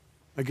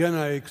Again,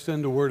 I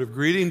extend a word of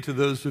greeting to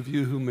those of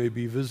you who may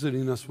be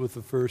visiting us for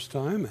the first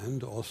time,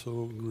 and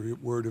also a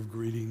word of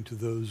greeting to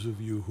those of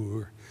you who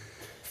are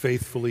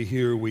faithfully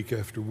here week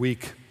after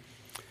week.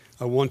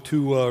 I want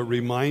to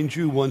remind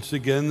you once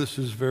again, this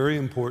is very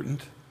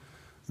important,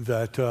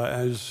 that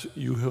as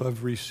you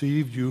have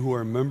received, you who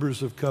are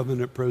members of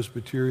Covenant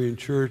Presbyterian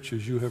Church,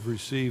 as you have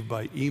received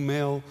by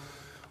email,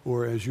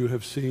 or as you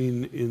have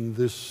seen in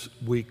this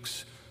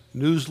week's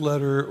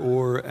newsletter,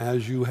 or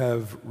as you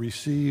have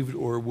received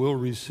or will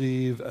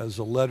receive as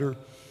a letter,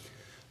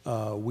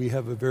 we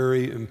have a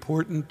very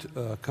important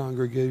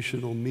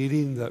congregational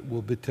meeting that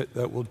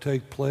will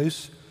take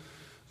place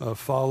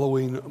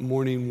following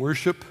morning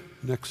worship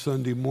next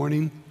Sunday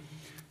morning.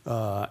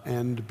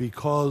 And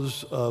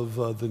because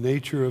of the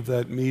nature of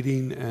that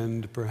meeting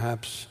and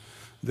perhaps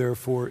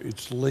therefore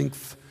its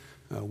length,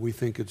 we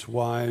think it's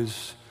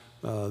wise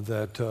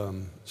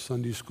that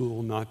Sunday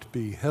school not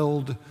be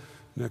held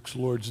next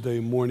Lord's Day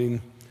morning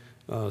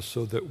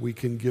so that we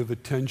can give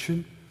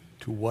attention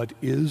to what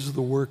is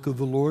the work of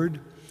the Lord.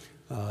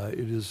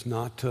 It is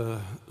not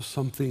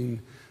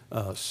something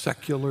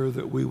secular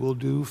that we will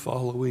do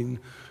following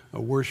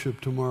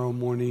worship tomorrow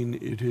morning.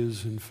 It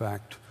is, in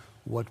fact,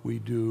 what we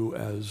do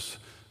as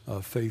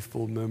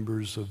faithful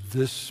members of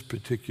this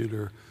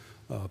particular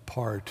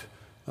part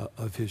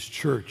of His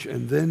church.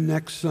 And then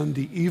next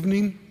Sunday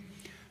evening,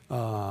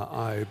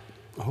 I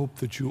hope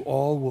that you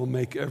all will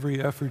make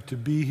every effort to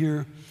be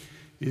here.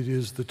 It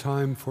is the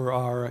time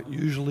for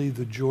usually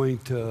the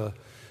joint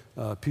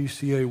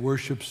PCA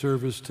worship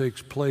service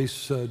takes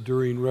place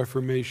during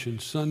Reformation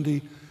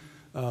Sunday,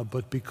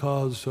 but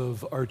because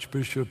of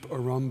Archbishop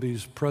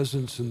Arumbi's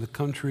presence in the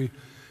country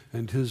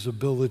and his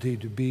ability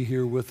to be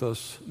here with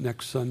us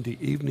next Sunday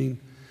evening,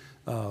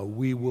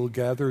 we will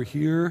gather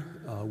here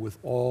with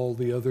all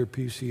the other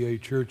PCA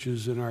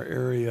churches in our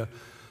area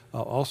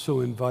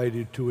also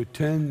invited to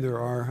attend. There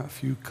are a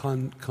few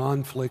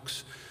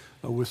conflicts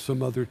with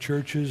some other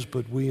churches,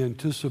 but we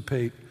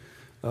anticipate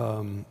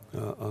a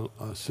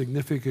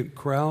significant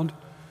crowd.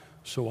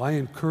 So I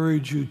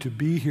encourage you to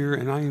be here,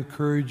 and I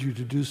encourage you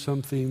to do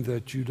something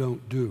that you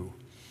don't do.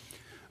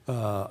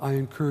 I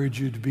encourage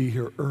you to be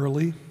here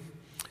early,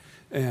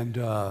 and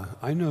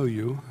I know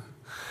you.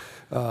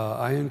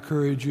 I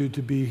encourage you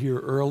to be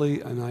here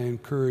early, and I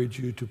encourage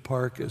you to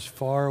park as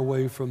far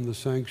away from the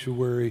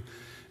sanctuary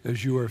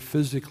as you are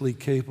physically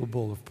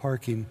capable of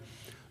parking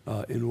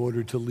in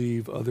order to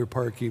leave other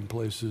parking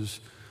places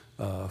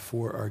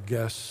for our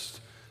guests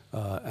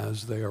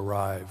as they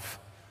arrive.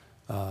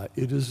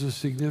 It is a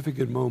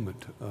significant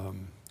moment.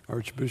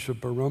 Archbishop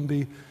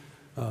Arumbi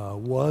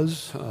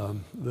was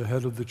the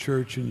head of the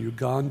church in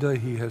Uganda.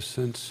 He has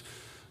since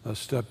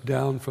stepped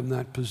down from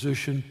that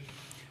position.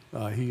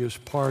 He is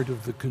part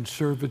of the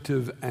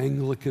conservative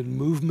Anglican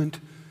movement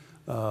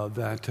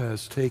that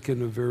has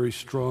taken a very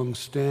strong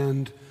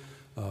stand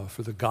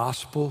for the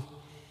gospel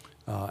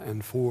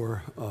and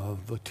for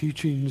the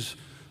teachings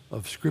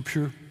of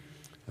Scripture.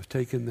 I've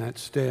taken that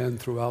stand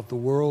throughout the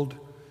world,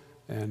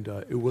 and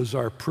it was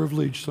our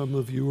privilege, some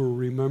of you will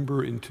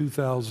remember, in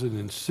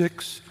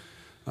 2006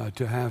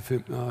 to have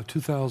him,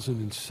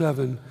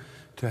 2007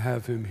 to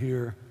have him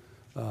here,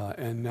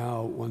 and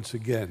now once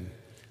again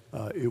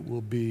it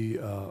will be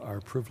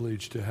our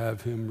privilege to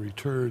have him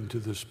return to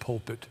this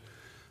pulpit.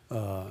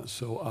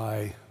 So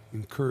I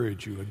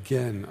encourage you,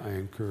 again I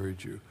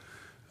encourage you,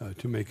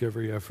 to make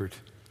every effort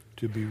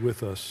to be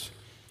with us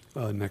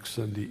next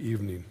Sunday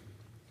evening.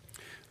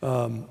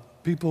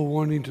 People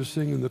wanting to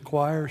sing in the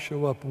choir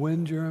show up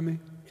when, Jeremy?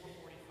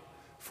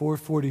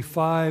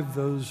 4:45.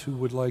 Those who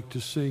would like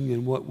to sing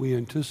in what we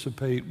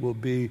anticipate will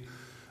be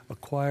a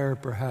choir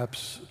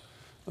perhaps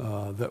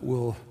that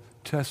will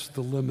test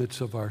the limits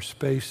of our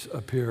space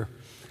up here.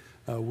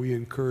 We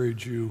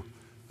encourage you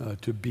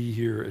to be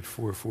here at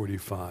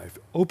 4:45.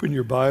 Open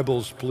your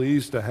Bibles,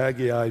 please, to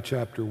Haggai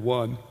chapter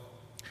 1.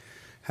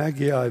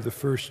 Haggai, the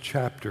first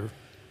chapter.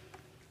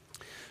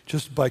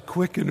 Just by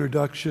quick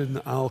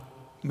introduction, I'll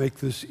make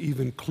this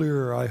even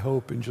clearer, I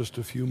hope, in just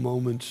a few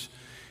moments.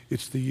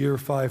 It's the year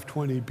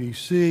 520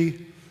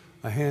 BC.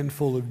 A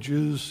handful of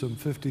Jews, some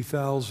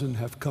 50,000,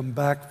 have come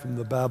back from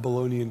the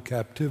Babylonian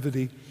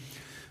captivity.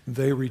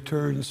 They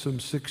returned some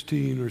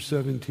 16 or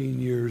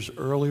 17 years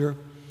earlier.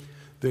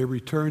 They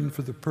returned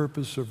for the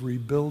purpose of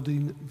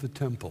rebuilding the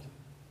temple.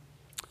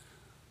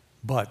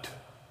 But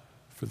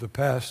for the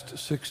past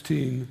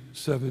 16,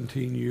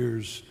 17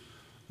 years,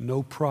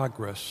 no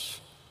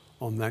progress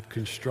on that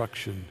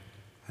construction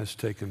has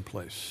taken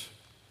place.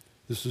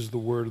 This is the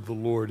word of the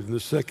Lord. In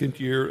the second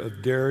year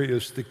of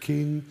Darius the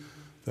king,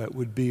 that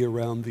would be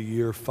around the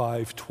year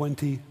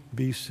 520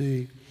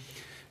 BC,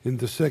 in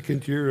the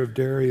second year of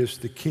Darius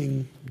the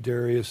king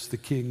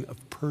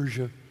of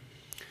Persia,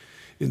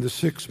 in the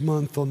 6th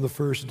month, on the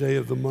first day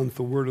of the month,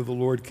 the word of the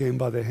Lord came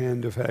by the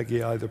hand of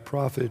Haggai the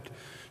prophet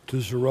to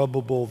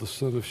Zerubbabel the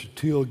son of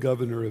Shealtiel,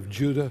 governor of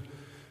Judah,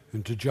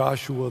 and to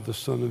Joshua the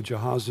son of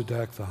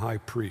Jehozadak the high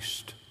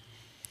priest.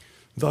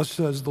 Thus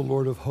says the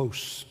Lord of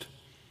hosts,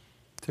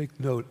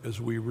 Take note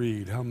as we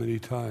read how many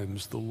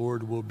times the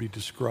Lord will be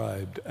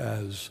described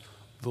as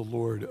the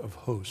Lord of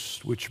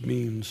hosts, which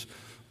means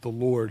the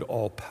Lord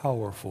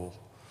all-powerful,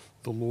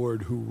 the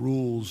Lord who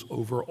rules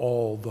over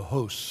all the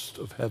hosts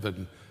of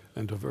heaven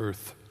and of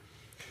earth.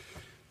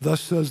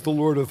 Thus says the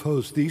Lord of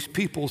hosts, these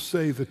people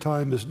say the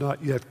time has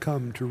not yet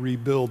come to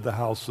rebuild the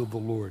house of the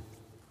Lord.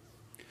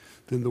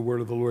 Then the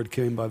word of the Lord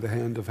came by the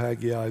hand of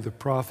Haggai the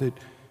prophet.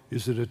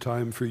 Is it a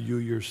time for you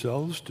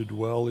yourselves to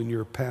dwell in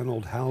your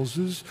paneled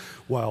houses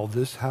while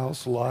this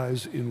house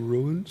lies in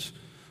ruins?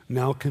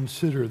 Now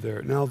consider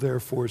there. Now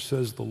therefore,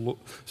 says the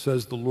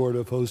Lord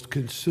of hosts,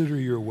 consider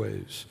your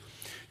ways.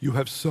 You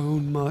have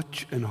sown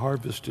much and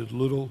harvested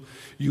little.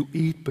 You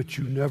eat, but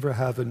you never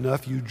have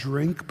enough. You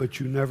drink, but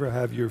you never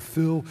have your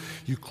fill.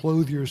 You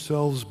clothe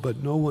yourselves,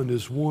 but no one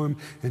is warm.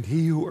 And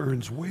he who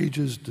earns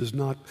wages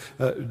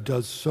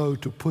does so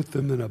to put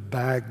them in a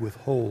bag with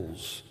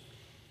holes.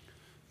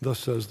 Thus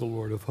says the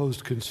Lord of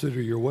hosts,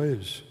 consider your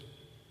ways.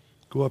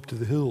 Go up to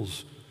the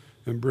hills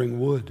and bring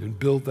wood and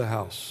build the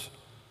house,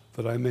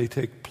 that I may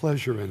take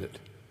pleasure in it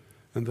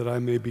and that I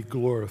may be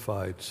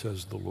glorified,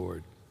 says the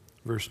Lord.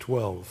 Verse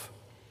 12.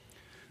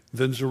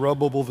 Then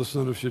Zerubbabel the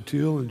son of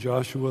Shealtiel and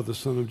Joshua the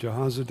son of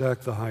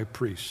Jehozadak the high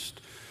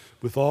priest,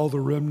 with all the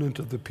remnant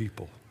of the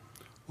people,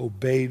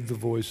 obeyed the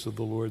voice of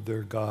the Lord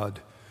their God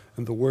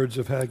and the words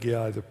of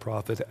Haggai the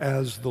prophet,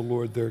 as the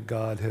Lord their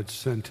God had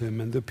sent him.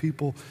 And the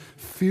people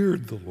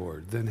feared the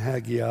Lord. Then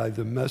Haggai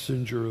the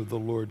messenger of the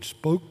Lord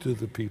spoke to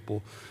the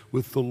people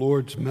with the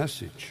Lord's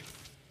message.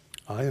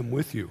 I am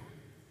with you,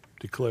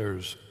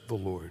 declares the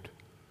Lord.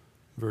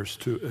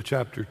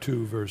 Chapter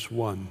 2, verse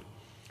 1.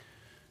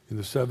 In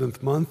the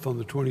 7th month, on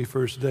the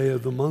 21st day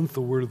of the month,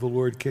 the word of the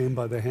Lord came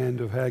by the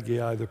hand of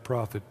Haggai the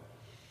prophet.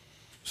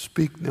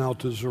 Speak now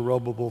to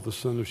Zerubbabel the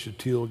son of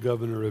Shealtiel,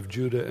 governor of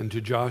Judah, and to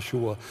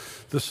Joshua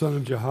the son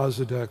of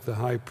Jehozadak the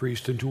high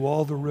priest, and to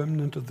all the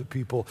remnant of the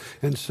people,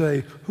 and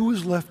say, who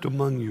is left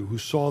among you who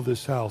saw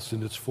this house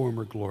in its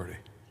former glory?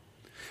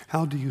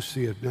 How do you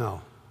see it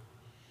now?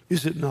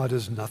 Is it not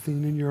as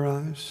nothing in your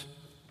eyes?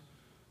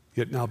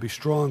 Yet now be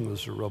strong, O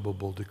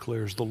Zerubbabel,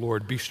 declares the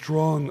Lord. Be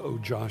strong, O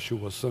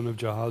Joshua, son of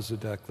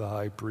Jehozadak the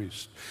high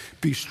priest.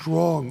 Be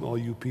strong, all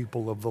you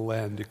people of the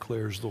land,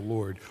 declares the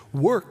Lord.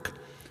 Work,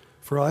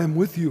 for I am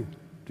with you,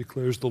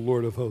 declares the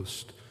Lord of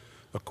hosts,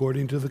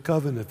 according to the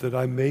covenant that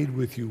I made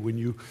with you when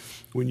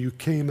you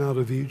came out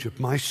of Egypt.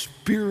 My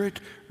spirit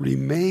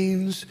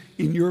remains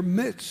in your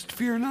midst.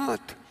 Fear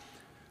not,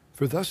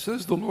 for thus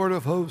says the Lord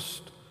of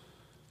hosts,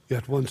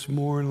 yet once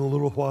more in a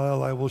little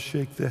while I will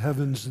shake the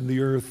heavens and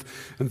the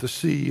earth and the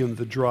sea and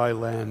the dry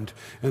land,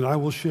 and I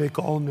will shake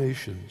all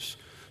nations,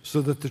 so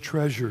that the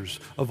treasures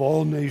of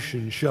all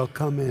nations shall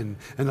come in,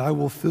 and I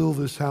will fill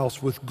this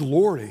house with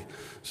glory,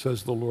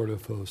 says the Lord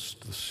of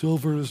hosts. The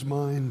silver is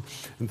mine,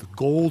 and the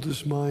gold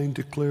is mine,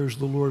 declares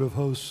the Lord of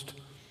hosts.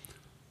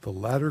 The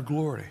latter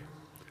glory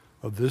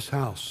of this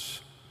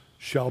house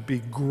shall be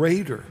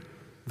greater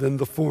than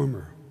the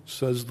former,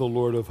 says the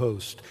Lord of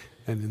hosts.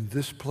 And in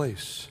this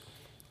place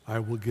I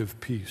will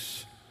give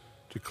peace,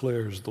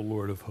 declares the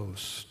Lord of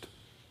hosts.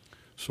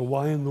 So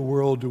why in the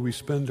world do we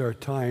spend our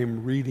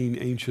time reading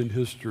ancient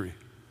history?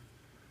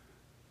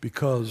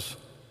 Because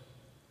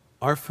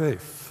our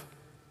faith,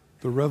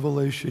 the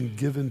revelation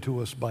given to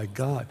us by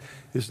God,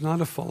 is not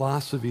a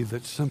philosophy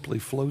that simply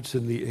floats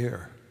in the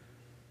air.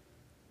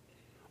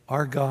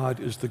 Our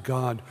God is the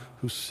God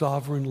who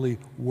sovereignly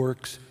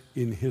works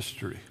in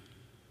history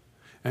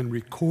and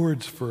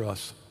records for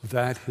us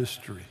that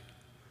history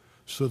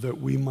so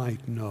that we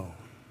might know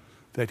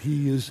that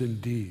he is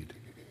indeed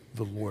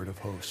the Lord of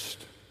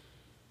hosts.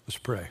 Let's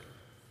pray.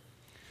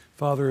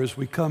 Father, as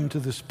we come to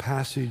this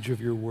passage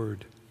of your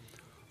word,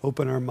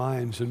 open our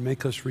minds and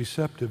make us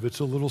receptive. It's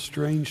a little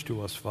strange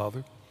to us,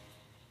 Father.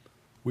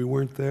 We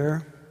weren't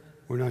there.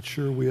 We're not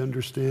sure we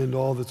understand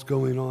all that's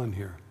going on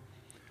here.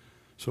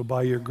 So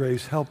by your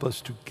grace, help us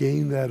to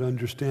gain that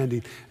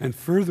understanding. And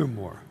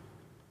furthermore,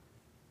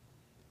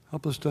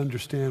 help us to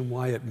understand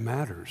why it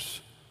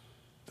matters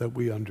that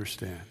we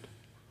understand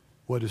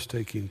what is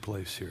taking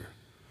place here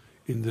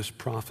in this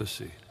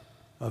prophecy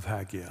of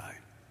Haggai.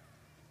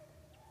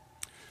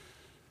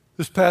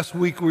 This past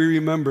week we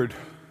remembered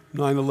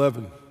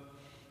 9/11.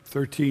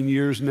 13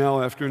 years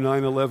now after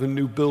 9/11,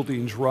 new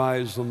buildings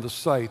rise on the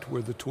site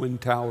where the Twin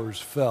Towers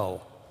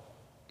fell.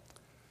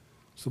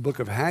 As the book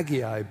of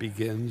Haggai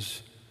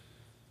begins,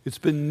 it's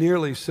been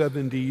nearly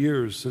 70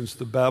 years since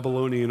the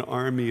Babylonian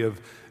army of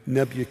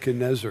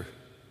Nebuchadnezzar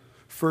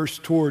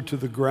first tore to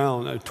the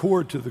ground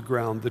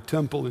the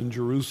temple in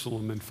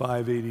Jerusalem in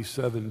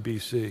 587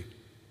 BC.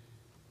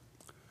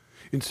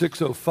 In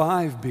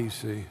 605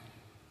 BC,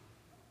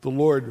 the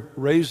Lord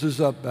raises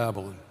up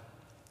Babylon.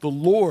 The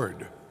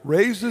Lord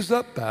raises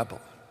up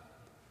Babylon.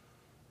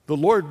 The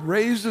Lord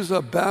raises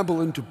up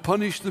Babylon to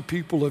punish the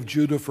people of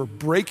Judah for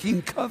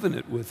breaking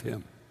covenant with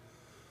him.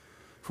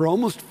 For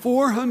almost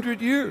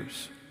 400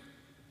 years,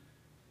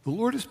 the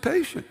Lord is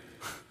patient.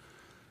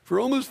 For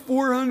almost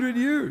 400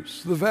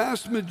 years, the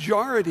vast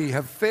majority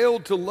have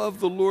failed to love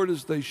the Lord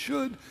as they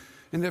should,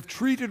 and have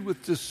treated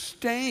with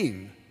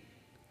disdain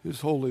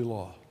his holy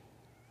law.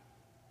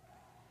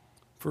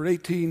 For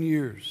 18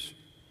 years,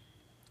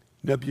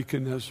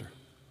 Nebuchadnezzar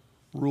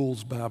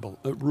rules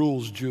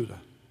Judah.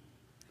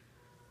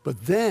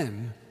 But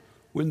then,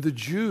 when the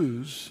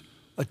Jews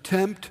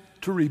attempt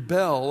to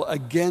rebel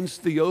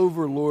against their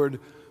overlord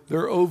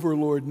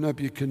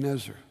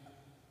Nebuchadnezzar,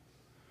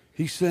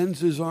 he sends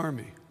his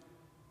army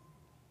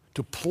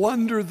to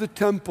plunder the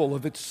temple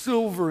of its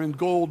silver and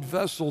gold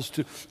vessels,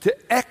 to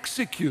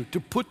execute,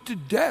 to put to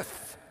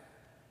death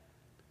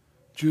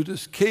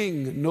Judah's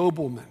king and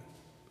noblemen,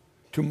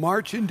 to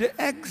march into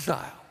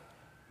exile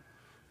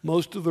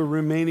most of the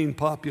remaining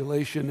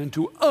population, and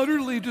to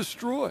utterly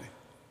destroy,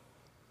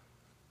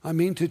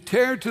 to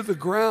tear to the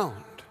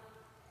ground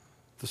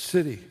the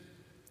city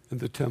and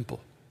the temple.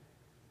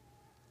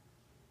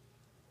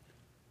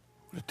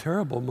 What a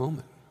terrible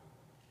moment.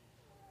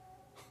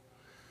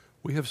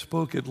 We have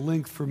spoke at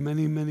length for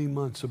many, many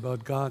months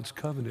about God's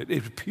covenant.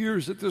 It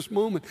appears at this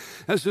moment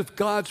as if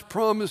God's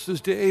promises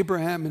to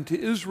Abraham and to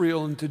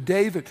Israel and to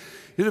David,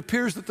 it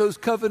appears that those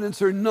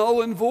covenants are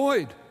null and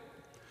void.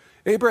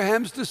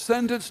 Abraham's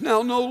descendants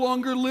now no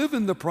longer live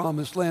in the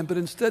promised land, but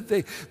instead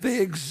they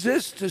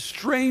exist as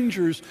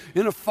strangers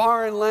in a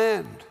foreign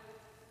land.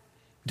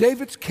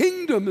 David's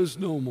kingdom is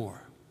no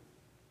more.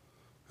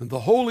 And the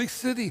holy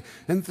city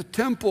and the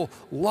temple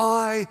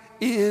lie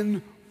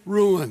in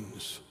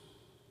ruins.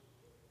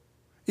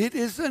 It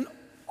is an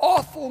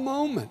awful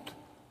moment.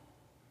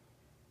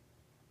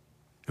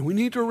 And we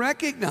need to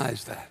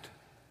recognize that.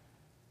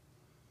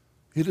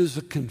 It is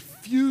a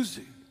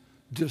confusing,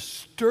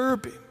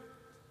 disturbing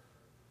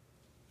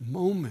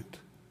moment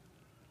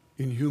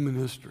in human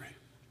history.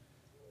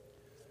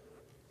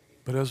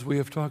 But as we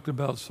have talked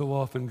about so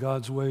often,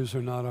 God's ways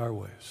are not our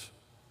ways.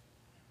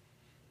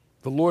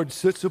 The Lord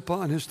sits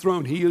upon his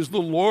throne. He is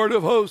the Lord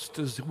of hosts,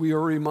 as we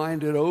are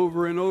reminded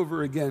over and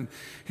over again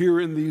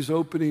here in these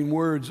opening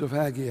words of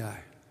Haggai.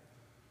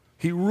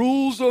 He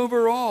rules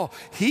over all.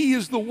 He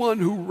is the one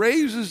who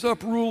raises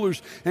up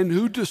rulers and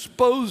who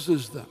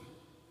disposes them.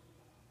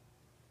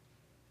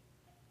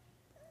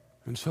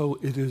 And so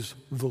it is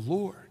the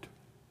Lord,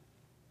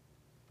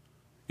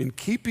 in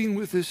keeping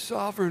with his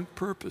sovereign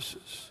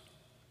purposes,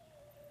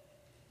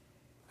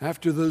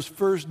 after those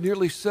first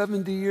nearly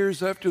 70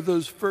 years after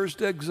those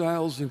first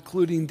exiles,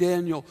 including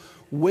Daniel,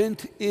 were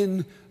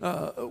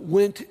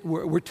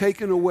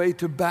taken away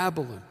to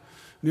Babylon.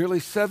 Nearly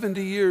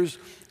 70 years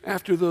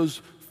after those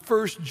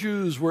first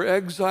Jews were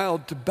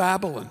exiled to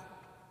Babylon.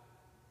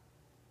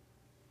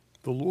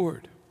 The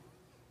Lord,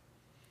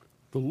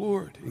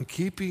 in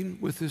keeping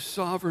with his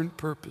sovereign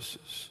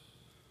purposes,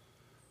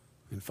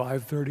 in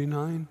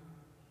 539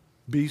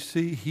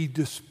 BC, he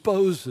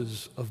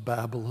disposes of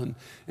Babylon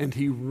and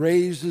he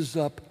raises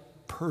up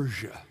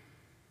Persia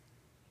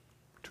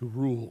to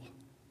rule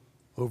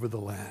over the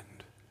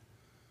land.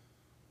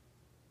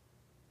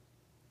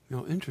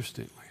 Now,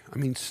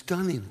 interestingly,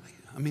 stunningly,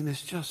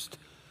 it's just,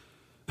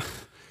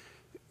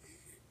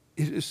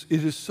 it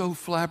is so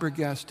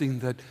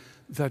flabbergasting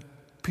that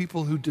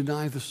people who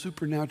deny the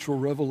supernatural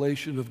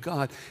revelation of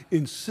God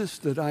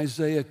insist that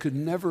Isaiah could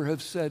never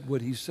have said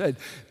what he said,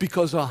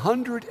 because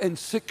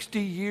 160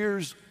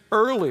 years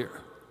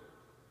earlier,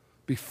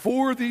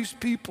 before these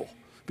people,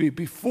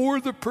 before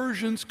the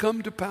Persians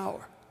come to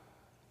power,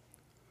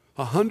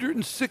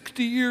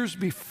 160 years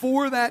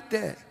before that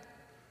day,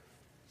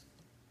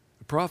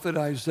 the prophet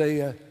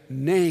Isaiah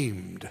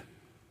named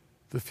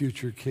the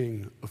future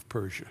king of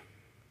Persia.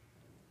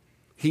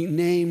 He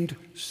named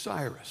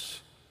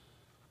Cyrus.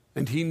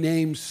 And he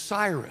named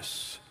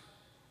Cyrus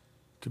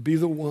to be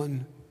the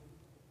one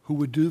who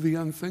would do the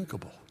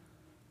unthinkable.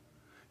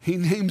 He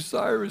named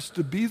Cyrus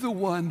to be the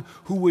one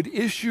who would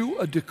issue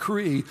a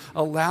decree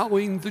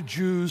allowing the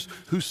Jews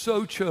who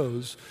so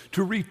chose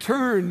to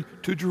return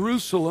to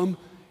Jerusalem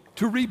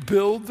to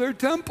rebuild their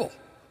temple.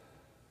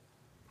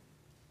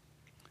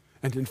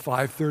 And in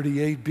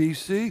 538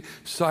 BC,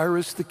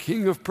 Cyrus, the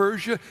king of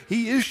Persia,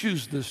 he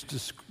issues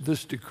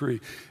this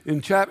decree. In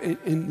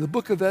the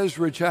book of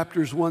Ezra,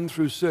 chapters 1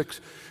 through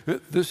 6,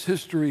 this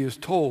history is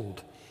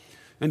told.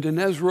 And in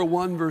Ezra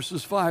 1,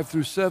 verses 5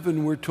 through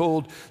 7, we're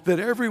told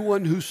that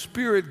everyone whose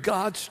spirit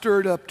God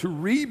stirred up to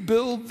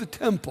rebuild the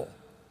temple,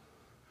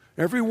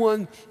 every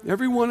one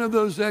of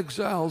those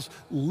exiles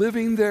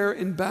living there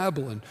in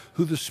Babylon,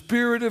 who the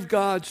Spirit of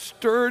God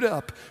stirred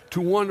up to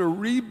want to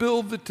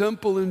rebuild the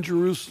temple in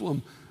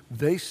Jerusalem,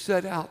 they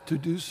set out to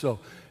do so.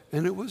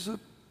 And it was an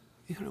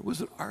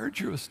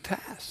arduous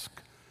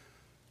task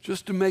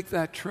just to make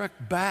that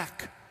trek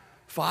back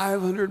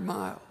 500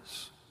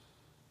 miles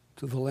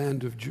to the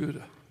land of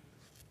Judah.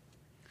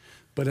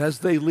 But as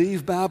they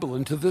leave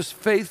Babylon, to this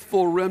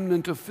faithful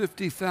remnant of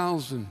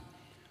 50,000,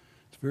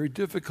 very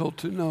difficult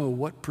to know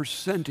what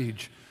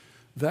percentage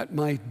that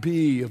might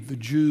be of the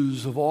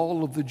Jews, of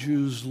all of the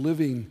Jews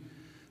living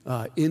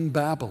in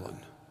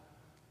Babylon.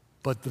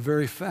 But the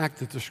very fact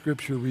that the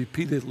scripture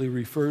repeatedly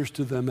refers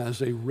to them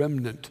as a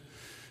remnant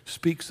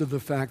speaks of the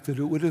fact that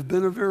it would have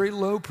been a very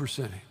low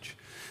percentage.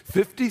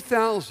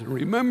 50,000.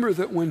 Remember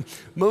that when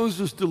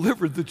Moses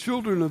delivered the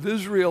children of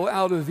Israel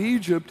out of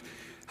Egypt,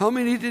 how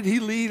many did he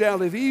lead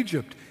out of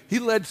Egypt? He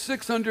led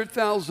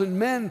 600,000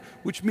 men,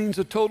 which means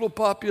a total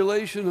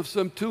population of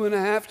some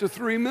 2.5 to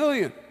 3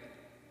 million.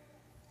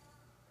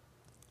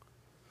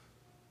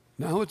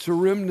 Now it's a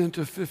remnant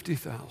of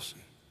 50,000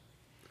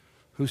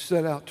 who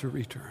set out to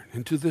return.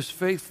 And to this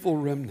faithful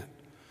remnant,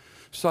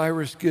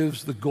 Cyrus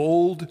gives the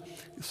gold.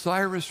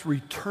 Cyrus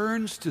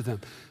returns to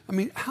them. I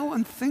mean, how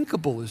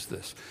unthinkable is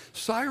this?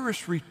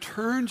 Cyrus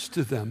returns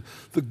to them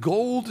the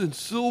gold and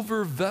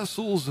silver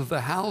vessels of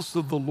the house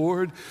of the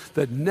Lord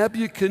that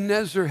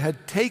Nebuchadnezzar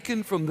had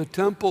taken from the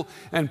temple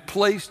and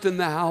placed in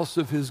the house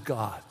of his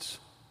gods.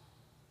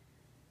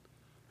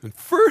 And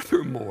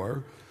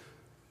furthermore,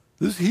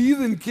 this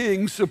heathen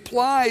king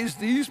supplies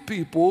these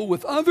people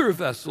with other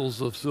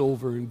vessels of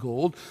silver and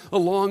gold,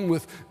 along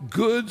with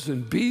goods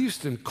and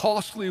beasts and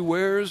costly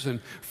wares and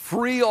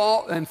free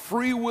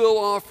will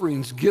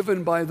offerings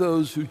given by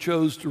those who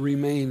chose to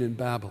remain in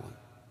Babylon.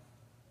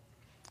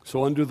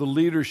 So under the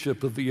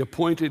leadership of the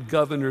appointed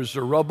governors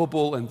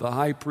Zerubbabel and the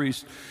high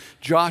priest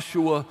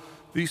Joshua,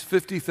 these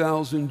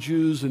 50,000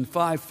 Jews in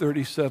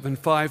 537,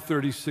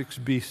 536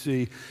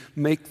 BC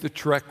make the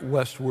trek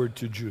westward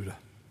to Judah.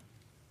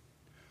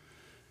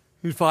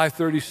 In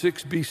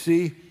 536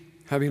 BC,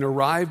 having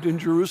arrived in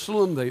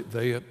Jerusalem,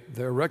 they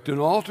erect an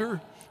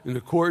altar in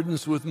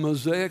accordance with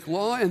Mosaic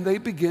law, and they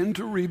begin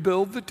to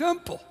rebuild the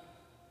temple.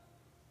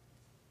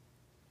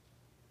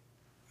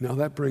 Now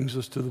that brings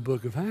us to the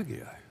book of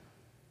Haggai.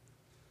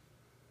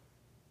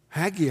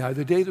 Haggai,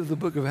 the date of the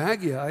book of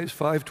Haggai is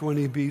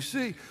 520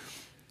 BC.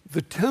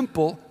 The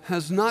temple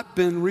has not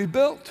been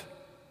rebuilt.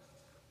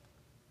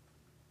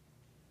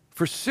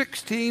 For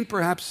 16,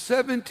 perhaps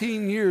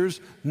 17 years,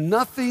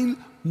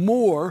 nothing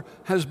more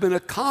has been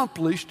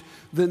accomplished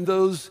than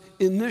those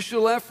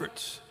initial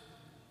efforts.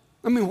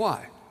 I mean,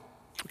 why?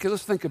 Okay,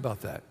 let's think about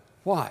that.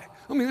 Why?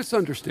 I mean, it's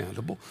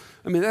understandable.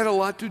 I mean, they had a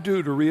lot to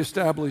do to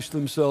reestablish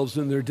themselves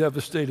in their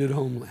devastated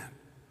homeland.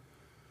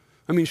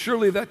 I mean,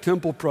 surely that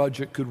temple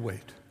project could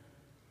wait.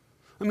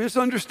 I mean, it's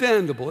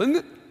understandable, isn't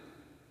it?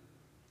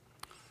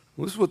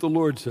 Well, this is what the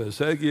Lord says,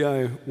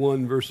 Haggai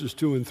 1, verses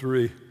 2 and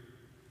 3.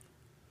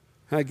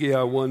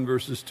 Haggai 1,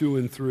 verses 2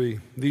 and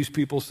 3. These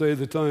people say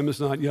the time has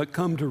not yet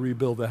come to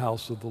rebuild the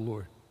house of the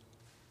Lord.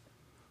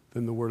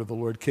 Then the word of the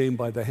Lord came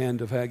by the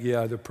hand of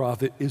Haggai the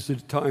prophet. Is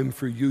it time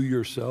for you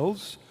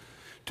yourselves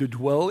to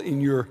dwell in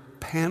your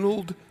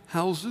paneled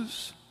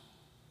houses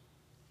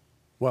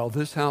while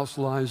this house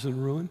lies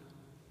in ruin?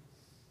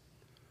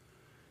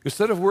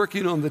 Instead of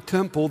working on the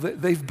temple,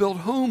 they've built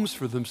homes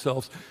for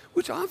themselves,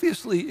 which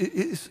obviously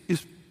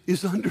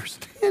is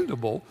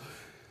understandable.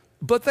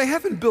 But they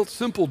haven't built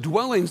simple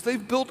dwellings.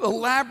 They've built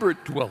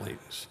elaborate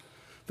dwellings.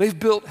 They've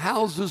built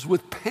houses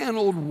with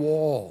paneled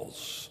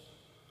walls,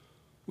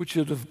 which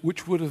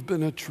would have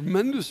been a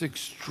tremendous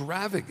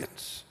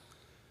extravagance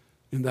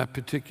in that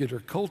particular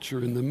culture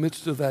in the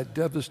midst of that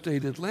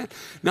devastated land.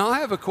 Now, I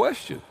have a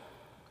question.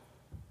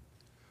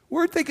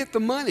 Where'd they get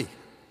the money?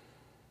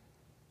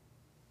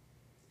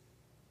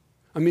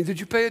 I mean,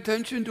 did you pay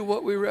attention to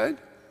what we read?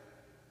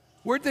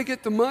 Where'd they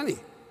get the money?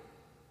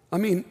 I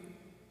mean,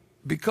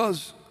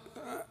 because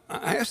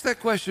I asked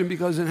that question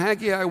because in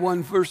Haggai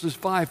 1, verses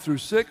 5 through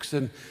 6,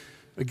 and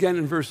again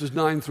in verses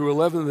 9 through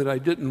 11 that I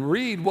didn't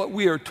read, what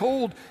we are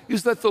told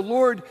is that the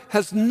Lord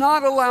has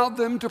not allowed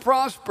them to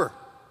prosper.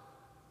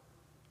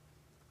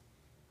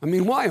 I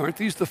mean, why? Aren't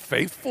these the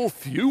faithful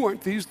few?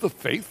 Aren't these the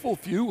faithful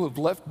few who have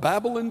left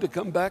Babylon to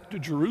come back to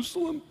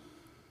Jerusalem?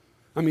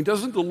 I mean,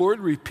 doesn't the Lord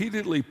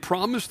repeatedly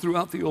promise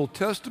throughout the Old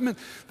Testament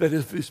that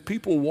if his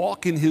people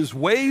walk in his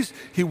ways,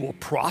 he will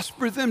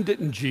prosper them?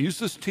 Didn't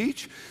Jesus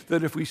teach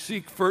that if we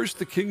seek first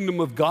the kingdom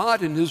of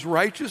God and his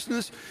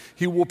righteousness,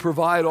 he will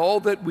provide all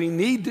that we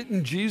need?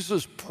 Didn't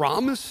Jesus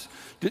promise?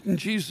 Didn't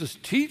Jesus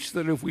teach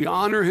that if we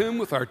honor him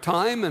with our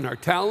time and our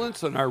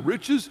talents and our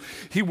riches,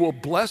 he will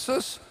bless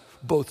us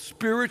both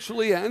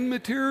spiritually and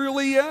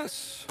materially?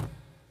 Yes.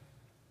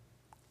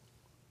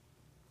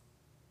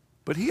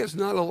 But he has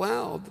not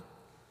allowed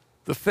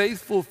the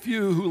faithful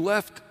few who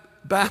left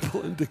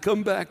Babylon to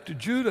come back to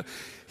Judah.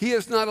 He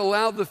has not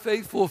allowed the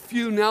faithful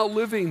few now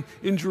living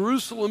in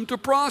Jerusalem to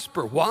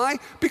prosper. Why?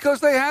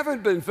 Because they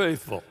haven't been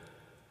faithful.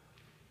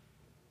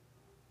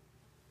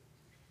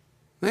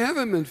 They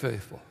haven't been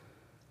faithful.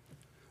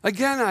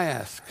 Again, I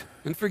ask,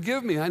 and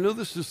forgive me, I know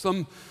this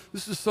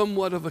is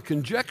somewhat of a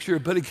conjecture,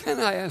 but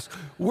again I ask,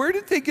 where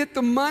did they get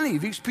the money?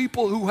 These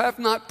people who have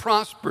not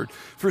prospered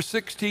for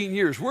 16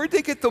 years, where did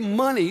they get the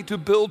money to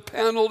build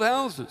paneled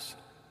houses?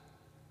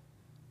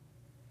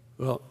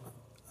 Well,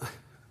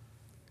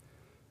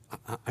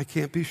 I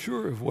can't be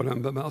sure of what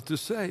I'm about to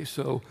say,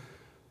 so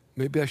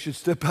maybe I should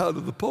step out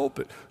of the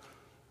pulpit.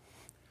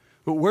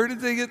 But where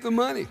did they get the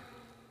money?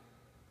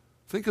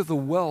 Think of the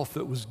wealth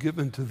that was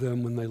given to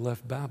them when they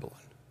left Babylon.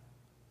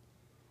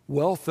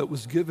 Wealth that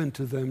was given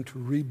to them to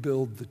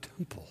rebuild the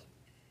temple.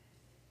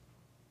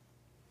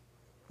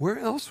 Where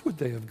else would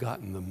they have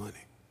gotten the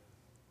money?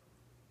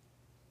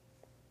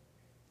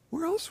 Where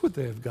where else would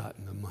they have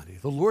gotten the money?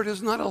 The Lord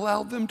has not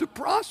allowed them to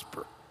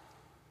prosper.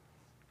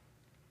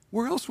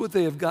 Where else would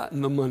they have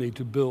gotten the money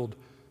to build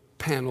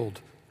paneled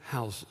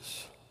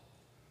houses?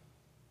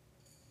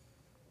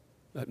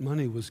 That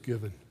money was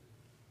given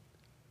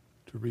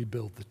to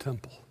rebuild the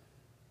temple.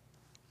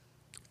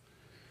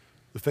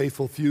 The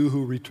faithful few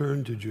who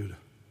returned to Judah,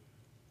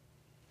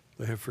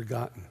 they have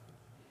forgotten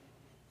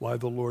why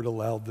the Lord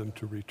allowed them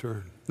to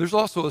return. There's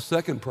also a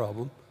second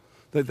problem.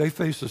 They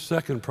face a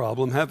second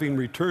problem. Having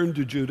returned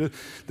to Judah,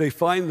 they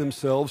find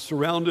themselves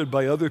surrounded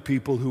by other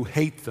people who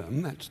hate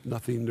them.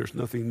 There's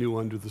nothing new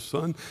under the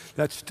sun.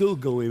 That's still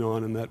going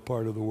on in that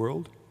part of the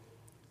world.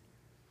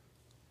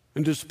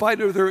 And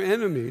despite of their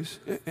enemies,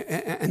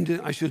 and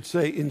I should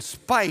say in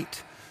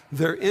spite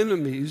their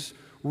enemies,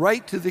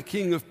 write to the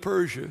king of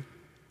Persia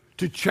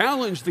to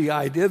challenge the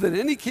idea that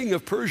any king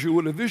of Persia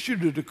would have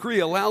issued a decree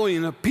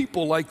allowing a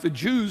people like the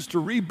Jews to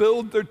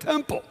rebuild their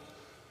temple.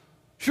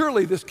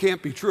 Surely this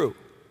can't be true.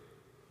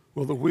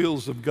 Well, the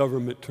wheels of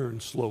government turn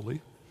slowly.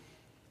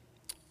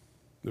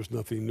 There's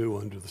nothing new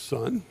under the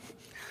sun.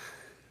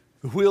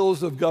 The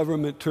wheels of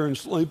government turn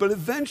slowly, but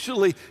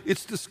eventually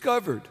it's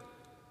discovered.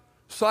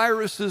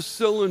 Cyrus's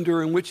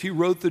cylinder in which he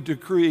wrote the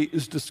decree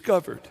is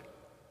discovered,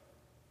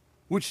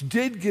 which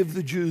did give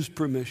the Jews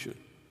permission,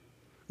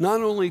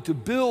 not only to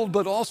build,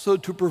 but also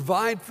to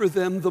provide for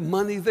them the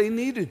money they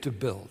needed to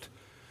build.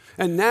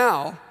 And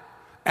now,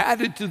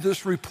 added to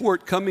this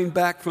report coming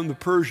back from the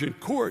Persian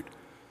court,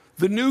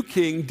 the new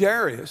king,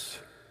 Darius,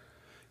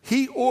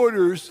 he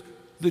orders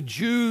the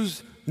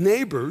Jews'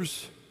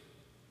 neighbors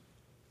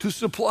to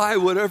supply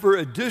whatever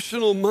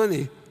additional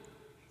money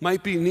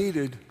might be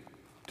needed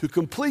to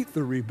complete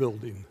the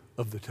rebuilding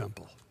of the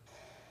temple.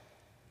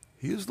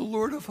 He is the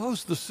Lord of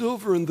hosts. The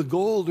silver and the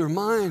gold are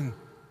mine.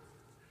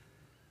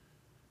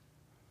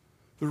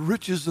 The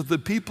riches of the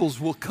peoples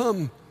will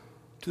come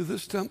to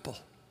this temple.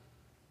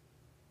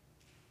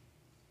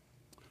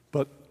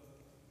 But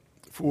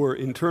for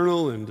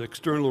internal and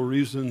external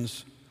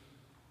reasons,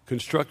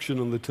 construction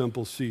on the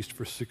temple ceased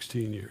for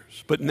 16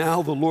 years. But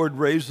now the Lord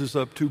raises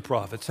up two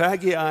prophets,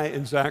 Haggai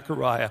and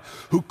Zechariah,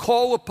 who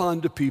call upon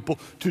the people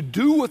to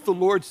do what the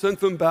Lord sent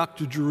them back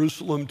to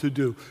Jerusalem to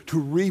do,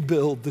 to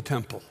rebuild the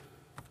temple.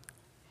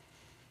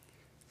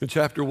 In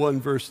chapter 1,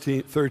 verse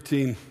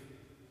 13,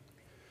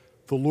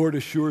 the Lord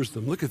assures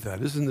them. Look at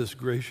that. Isn't this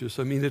gracious?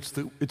 I mean, it's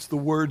the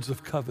words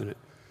of covenant.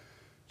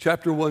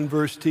 Chapter 1,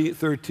 verse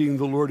 13,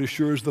 the Lord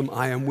assures them,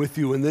 I am with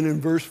you. And then in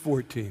verse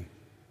 14,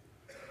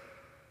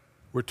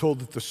 we're told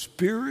that the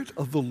Spirit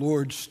of the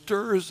Lord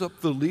stirs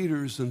up the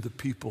leaders and the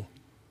people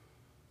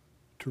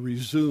to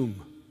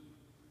resume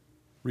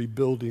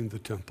rebuilding the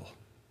temple.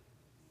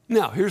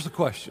 Now, here's the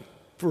question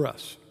for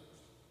us.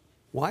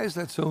 Why is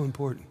that so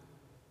important?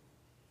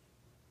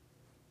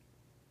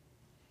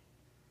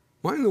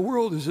 Why in the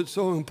world is it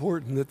so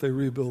important that they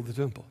rebuild the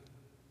temple?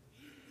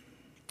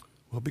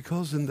 Well,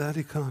 because in that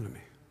economy,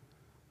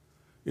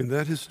 in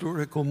that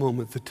historical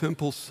moment, the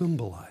temple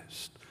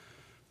symbolized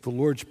the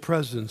Lord's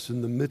presence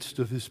in the midst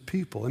of his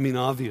people. I mean,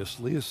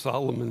 obviously, as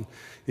Solomon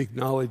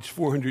acknowledged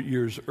 400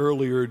 years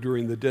earlier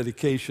during the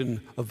dedication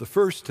of the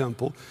first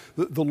temple,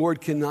 the Lord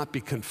cannot be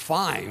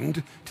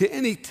confined to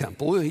any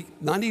temple.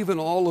 Not even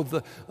all of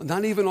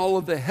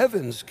the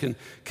heavens can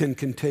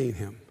contain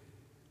him.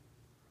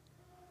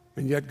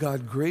 And yet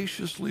God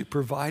graciously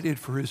provided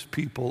for his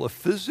people a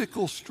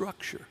physical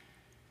structure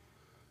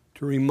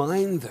to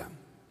remind them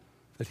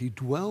that he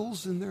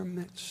dwells in their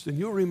midst. And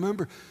you'll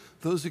remember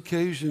those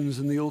occasions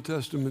in the Old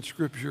Testament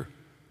scripture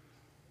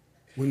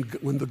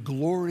when the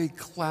glory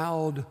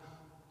cloud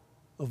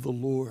of the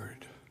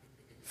Lord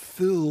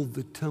filled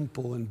the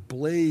temple and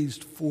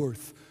blazed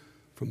forth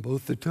from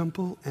both the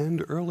temple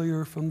and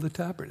earlier from the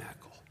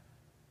tabernacle.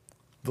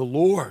 The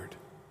Lord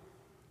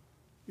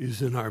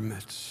is in our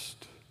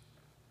midst.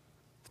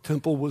 The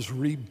temple was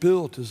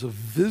rebuilt as a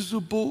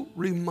visible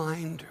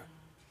reminder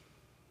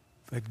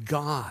that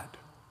God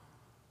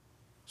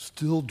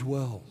still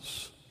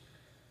dwells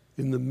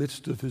in the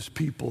midst of his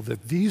people,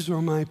 that these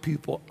are my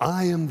people,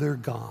 I am their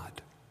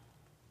God.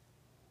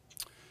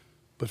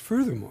 But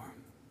furthermore,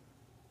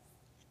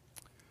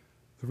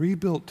 the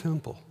rebuilt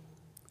temple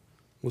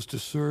was to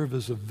serve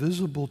as a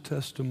visible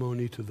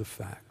testimony to the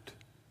fact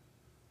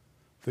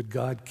that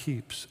God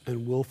keeps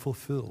and will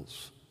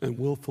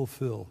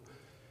fulfill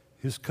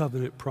his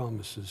covenant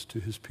promises to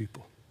his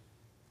people.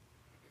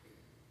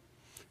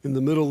 In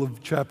the middle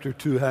of chapter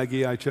 2,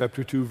 Haggai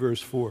chapter 2,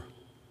 verse 4,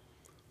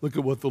 look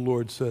at what the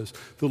Lord says.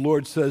 The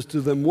Lord says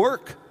to them,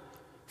 work,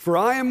 for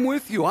I am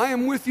with you. I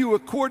am with you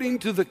according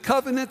to the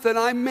covenant that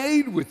I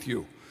made with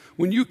you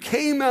when you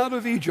came out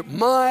of Egypt.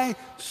 My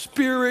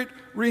Spirit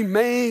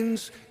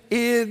remains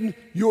in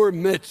your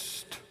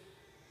midst.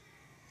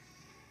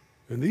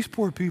 And these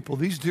poor people,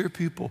 these dear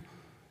people,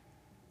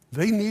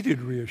 they needed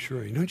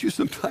reassuring. Don't you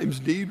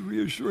sometimes need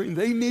reassuring?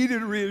 They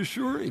needed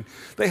reassuring.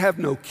 They have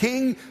no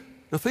king.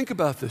 Now think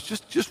about this.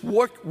 Just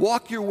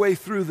walk your way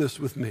through this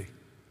with me.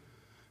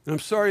 And I'm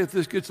sorry if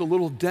this gets a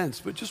little dense,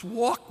 but just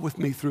walk with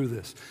me through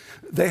this.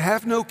 They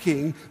have no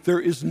king. There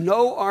is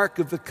no Ark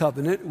of the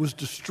Covenant. It was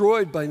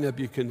destroyed by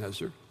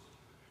Nebuchadnezzar.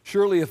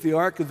 Surely if the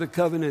Ark of the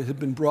Covenant had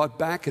been brought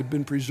back, had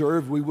been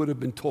preserved, we would have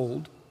been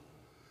told.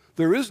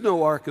 There is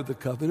no Ark of the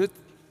Covenant,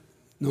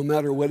 no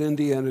matter what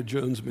Indiana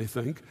Jones may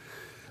think.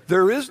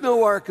 There is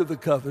no Ark of the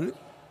Covenant.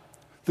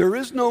 There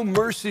is no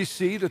mercy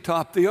seat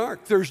atop the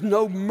Ark. There's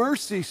no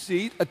mercy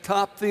seat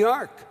atop the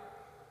Ark.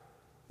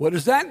 What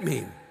does that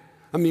mean?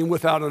 I mean,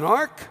 without an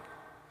ark,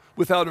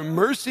 without a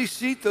mercy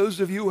seat, those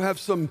of you who have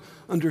some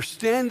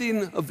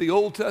understanding of the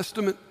Old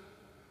Testament,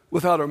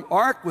 without an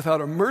ark,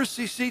 without a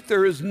mercy seat,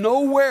 there is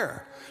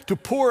nowhere to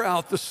pour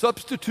out the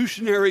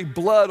substitutionary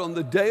blood on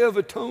the Day of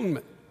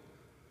Atonement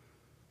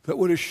that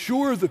would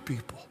assure the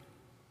people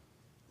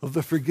of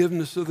the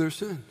forgiveness of their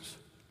sins.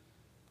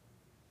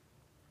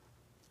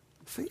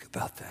 Think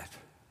about that.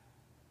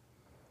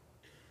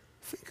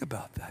 Think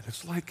about that.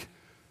 It's like,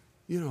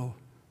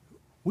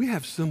 we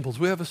have symbols.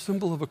 We have a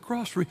symbol of a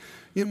cross.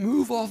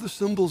 Remove all the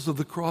symbols of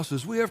the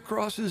crosses. We have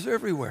crosses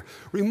everywhere.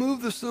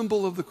 Remove the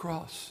symbol of the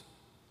cross.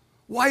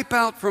 Wipe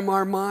out from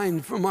our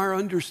mind, from our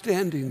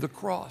understanding, the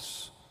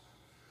cross.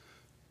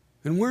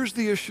 And where's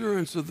the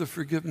assurance of the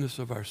forgiveness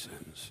of our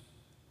sins?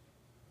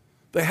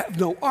 They have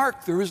no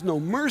ark. There is no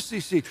mercy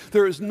seat.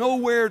 There is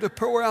nowhere to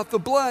pour out the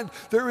blood.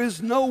 There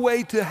is no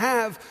way to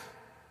have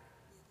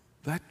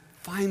that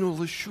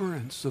final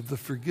assurance of the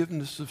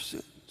forgiveness of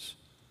sins.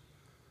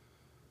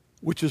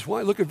 Which is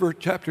why, look at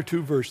chapter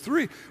 2, verse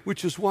 3,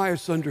 which is why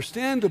it's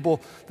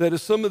understandable that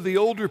as some of the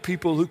older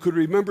people who could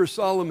remember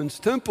Solomon's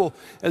temple,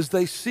 as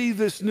they see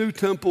this new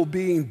temple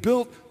being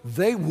built,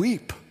 they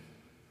weep.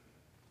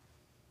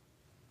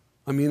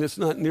 I mean, it's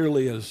not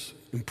nearly as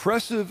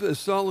impressive as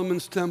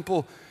Solomon's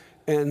temple,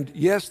 and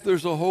yes,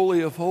 there's a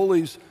Holy of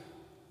Holies,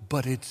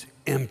 but it's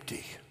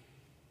empty.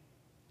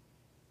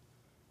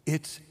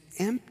 It's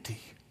empty.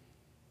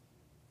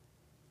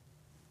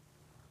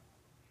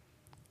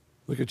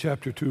 Look at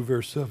chapter 2,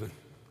 verse 7.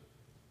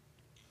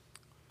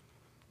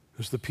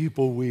 As the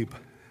people weep,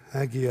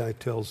 Haggai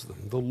tells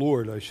them, the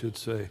Lord, I should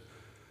say,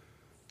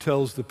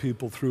 tells the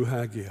people through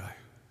Haggai.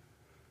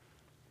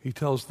 He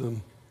tells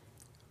them,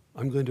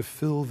 I'm going to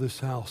fill this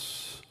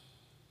house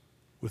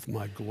with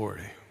my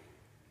glory.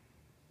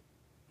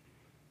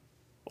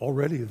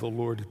 Already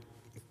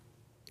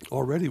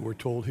we're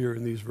told here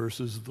in these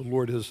verses, the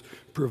Lord has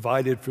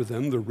provided for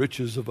them the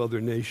riches of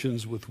other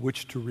nations with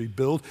which to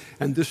rebuild.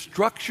 And the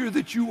structure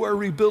that you are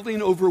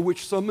rebuilding, over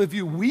which some of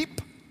you weep,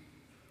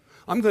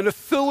 I'm going to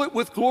fill it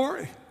with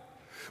glory.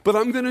 But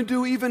I'm going to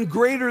do even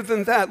greater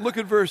than that. Look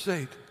at verse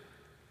 8.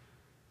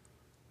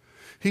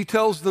 He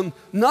tells them,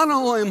 not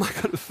only am I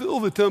going to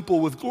fill the temple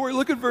with glory,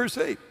 look at verse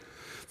 8.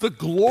 The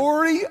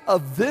glory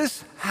of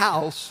this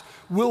house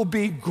will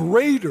be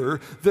greater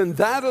than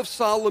that of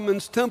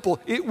Solomon's temple.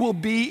 It will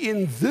be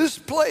in this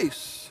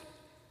place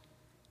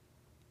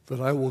that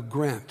I will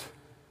grant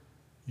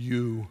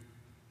you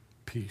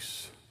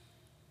peace.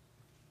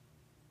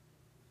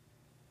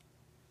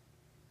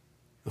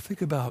 Now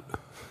think about,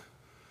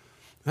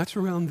 that's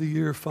around the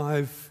year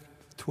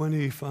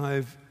 520,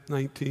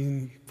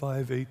 519,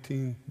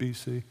 518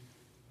 BC.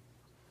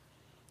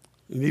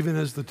 And even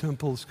as the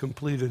temple is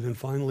completed and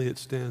finally it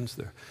stands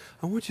there,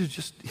 I want you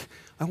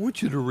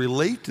to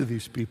relate to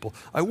these people.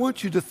 I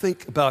want you to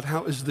think about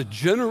how as the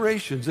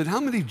generations, and how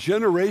many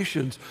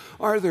generations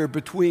are there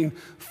between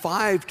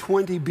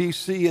 520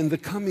 BC and the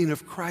coming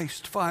of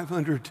Christ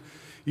 500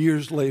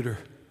 years later?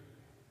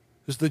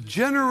 As the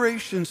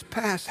generations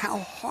pass, how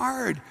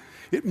hard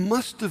it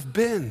must have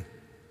been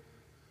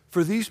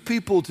for these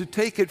people to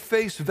take at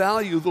face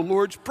value the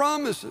Lord's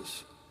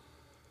promises.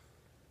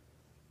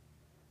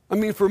 I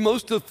mean, for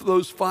most of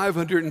those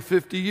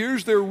 550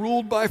 years, they're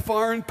ruled by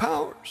foreign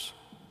powers.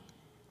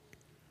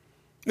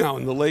 Now,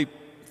 in the late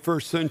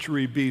 1st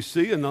century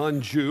BC,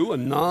 a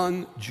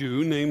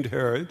non-Jew named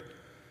Herod,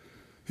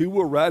 he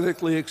will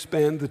radically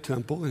expand the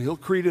temple, and he'll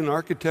create an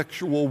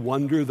architectural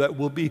wonder that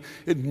will be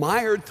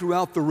admired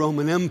throughout the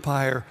Roman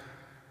Empire.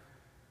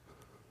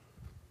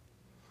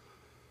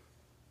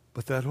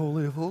 But that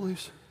Holy of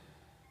Holies,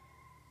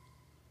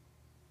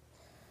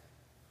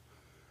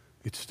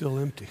 it's still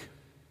empty.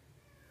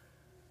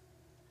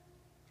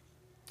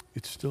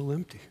 It's still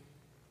empty.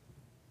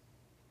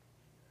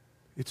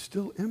 It's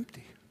still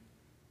empty.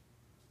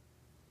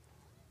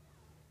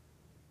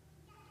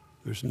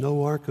 There's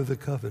no Ark of the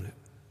Covenant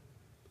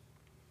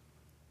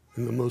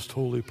in the most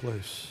holy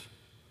place.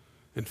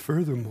 And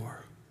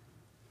furthermore,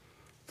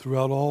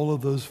 throughout all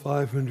of those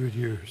 500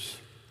 years,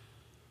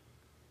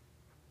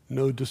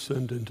 no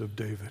descendant of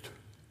David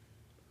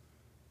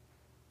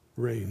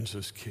reigns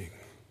as king.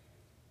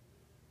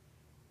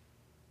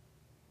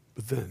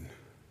 But then,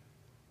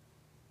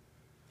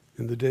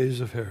 in the days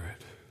of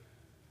Herod,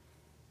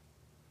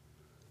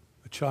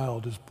 a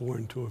child is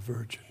born to a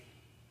virgin.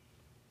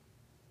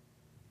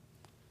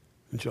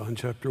 In John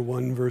chapter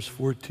 1, verse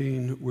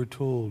 14, we're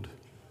told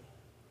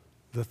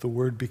that the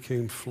Word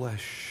became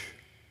flesh.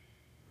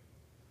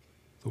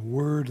 The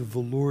Word of the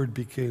Lord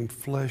became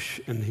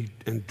flesh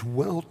and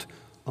dwelt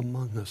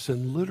among us.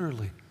 And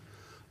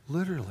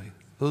literally,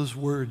 those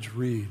words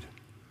read,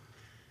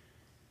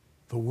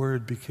 the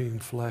Word became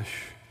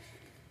flesh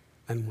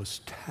and was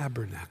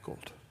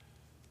tabernacled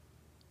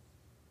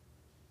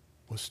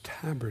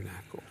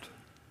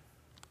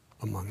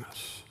among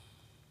us.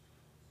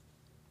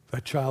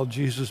 That child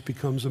Jesus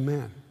becomes a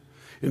man.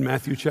 In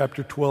Matthew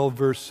chapter 12,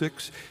 verse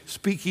 6,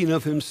 speaking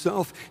of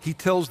himself, he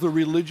tells the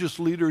religious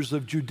leaders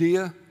of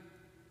Judea,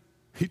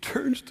 he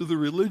turns to the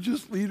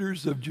religious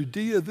leaders of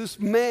Judea. This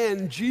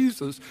man,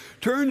 Jesus,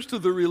 turns to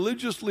the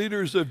religious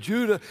leaders of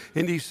Judah,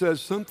 and he says,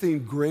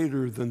 something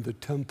greater than the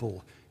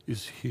temple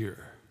is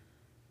here.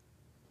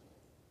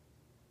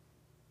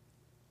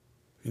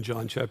 In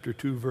John chapter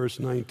 2, verse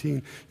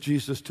 19,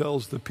 Jesus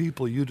tells the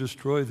people, you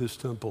destroy this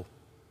temple,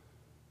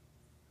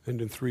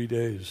 and in 3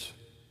 days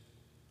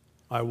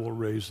I will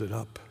raise it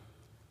up.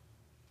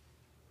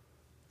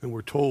 And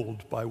we're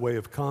told, by way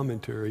of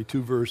commentary,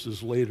 2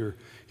 verses later,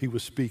 he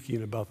was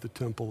speaking about the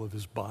temple of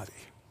his body.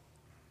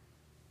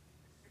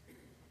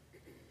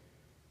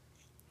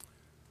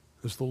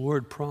 As the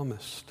Lord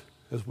promised,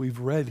 as we've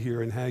read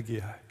here in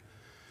Haggai,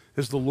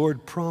 as the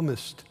Lord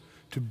promised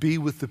to be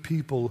with the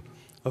people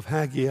of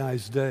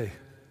Haggai's day,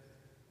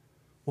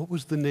 what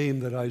was the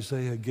name that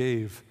Isaiah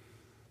gave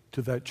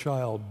to that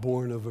child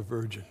born of a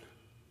virgin?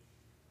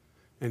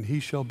 And he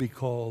shall be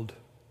called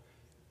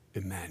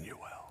Emmanuel,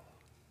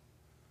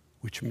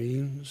 which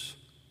means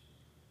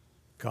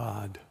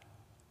God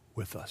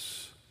with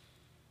us.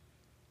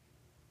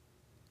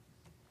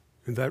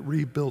 In that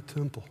rebuilt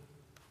temple,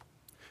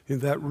 in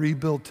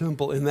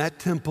that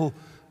temple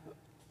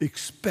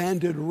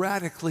expanded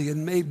radically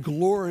and made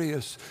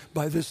glorious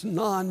by this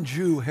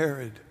non-Jew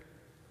Herod.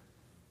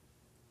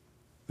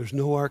 There's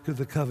no Ark of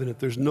the Covenant,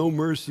 there's no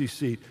mercy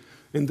seat,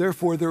 and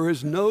therefore there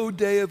is no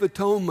Day of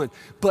Atonement.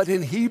 But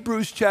in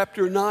Hebrews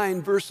chapter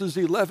 9, verses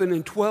 11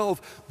 and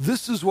 12,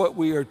 this is what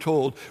we are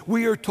told.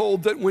 We are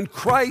told that when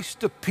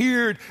Christ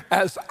appeared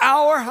as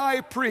our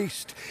high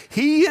priest,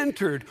 he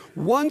entered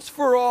once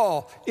for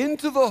all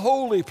into the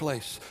holy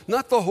place.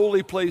 Not the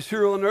holy place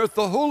here on earth,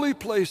 the holy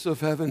place of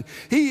heaven.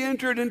 He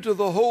entered into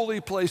the holy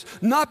place,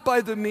 not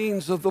by the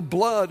means of the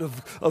blood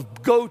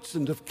of goats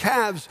and of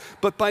calves,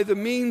 but by the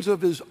means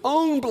of his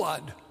own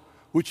blood,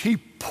 which he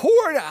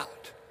poured out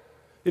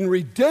in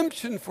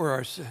redemption for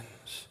our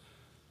sins,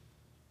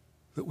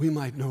 that we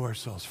might know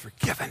ourselves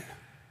forgiven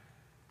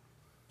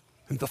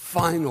in the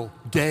final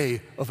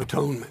day of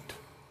atonement.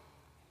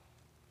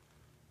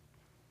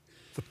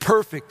 The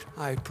perfect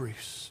high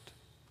priest,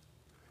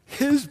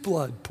 his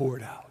blood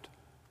poured out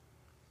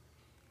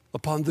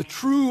upon the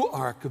true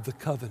Ark of the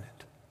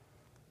Covenant,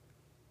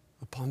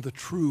 upon the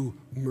true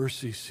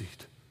mercy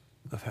seat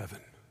of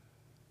heaven.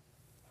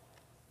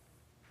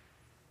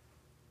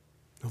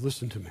 Now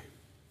listen to me.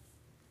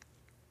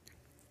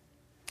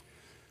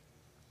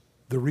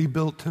 The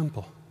rebuilt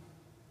temple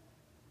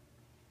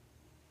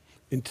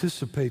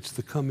anticipates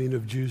the coming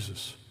of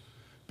Jesus,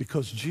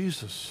 because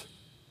Jesus,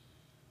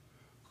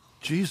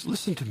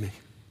 listen to me,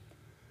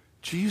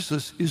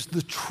 Jesus is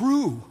the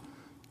true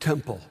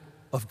temple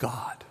of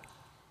God.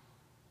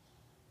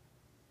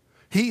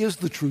 He is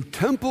the true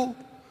temple.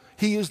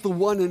 He is the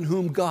one in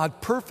whom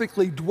God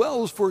perfectly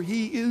dwells, for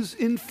he is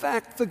in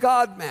fact the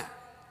God-man.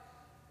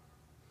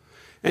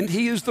 And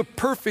he is the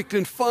perfect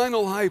and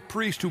final high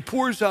priest who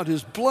pours out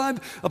his blood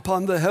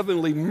upon the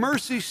heavenly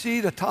mercy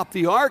seat atop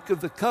the Ark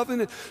of the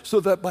Covenant, so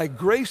that by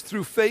grace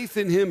through faith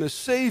in him as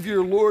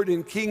Savior, Lord,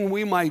 and King,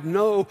 we might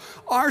know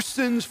our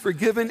sins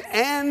forgiven,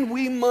 and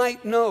we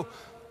might know.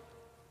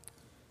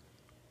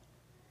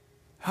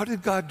 How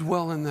did God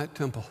dwell in that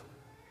temple?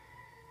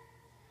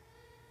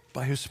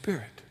 By his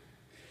Spirit.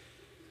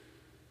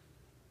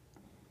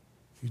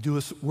 You do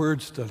a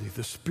word study,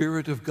 the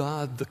Spirit of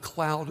God, the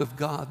cloud of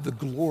God, the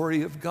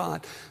glory of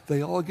God,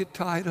 they all get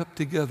tied up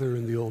together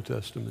in the Old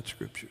Testament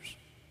scriptures.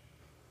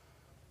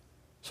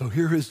 So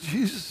here is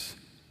Jesus,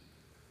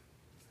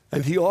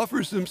 and he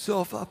offers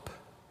himself up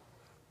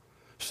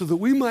so that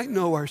we might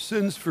know our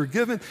sins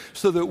forgiven,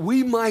 so that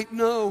we might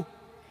know,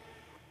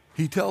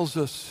 he tells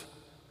us,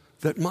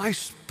 that my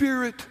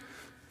Spirit,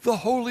 the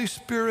Holy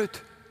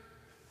Spirit,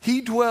 he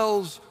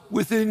dwells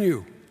within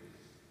you.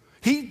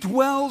 He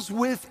dwells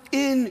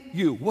within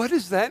you. What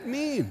does that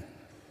mean?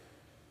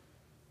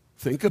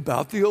 Think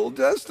about the Old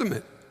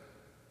Testament.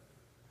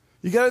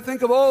 You got to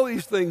think of all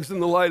these things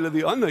in the light of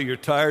I know you're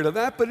tired of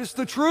that, but it's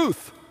the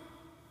truth.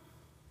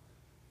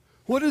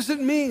 What does it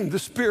mean? The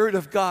Spirit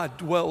of God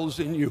dwells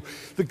in you.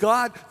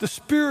 The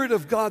Spirit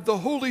of God, the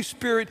Holy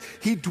Spirit,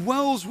 he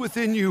dwells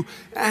within you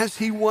as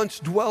he once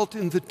dwelt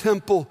in the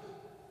temple,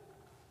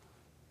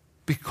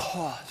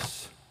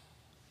 because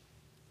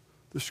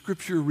the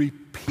Scripture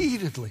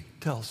repeatedly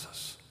tells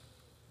us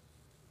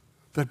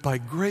that by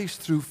grace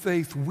through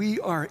faith we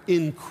are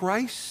in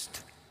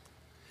Christ,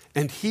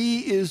 and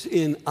he is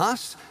in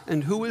us.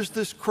 And who is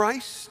this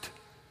Christ?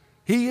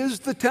 He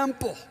is the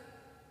temple.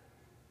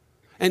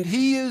 And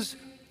he is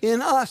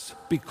in us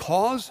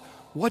because,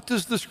 what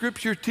does the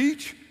Scripture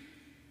teach?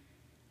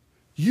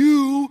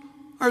 You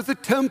are the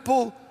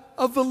temple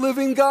of the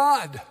living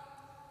God.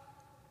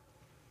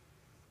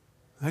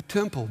 That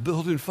temple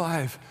built in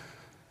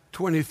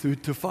 520 through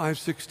to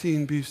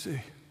 516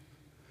 BC.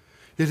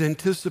 It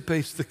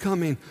anticipates the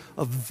coming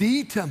of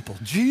the temple,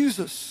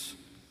 Jesus,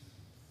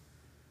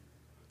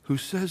 who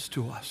says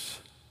to us,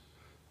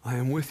 I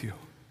am with you.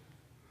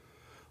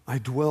 I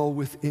dwell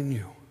within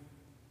you.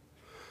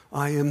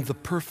 I am the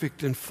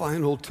perfect and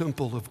final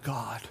temple of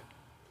God.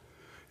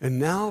 And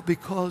now,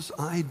 because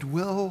I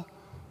dwell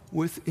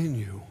within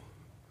you,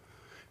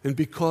 and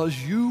because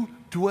you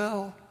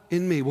dwell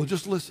in me, well,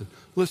 just listen.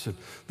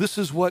 This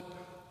is what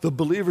the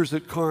believers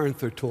at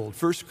Corinth are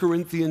told. 1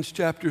 Corinthians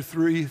chapter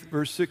 3,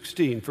 verse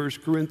 16. 1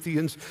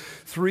 Corinthians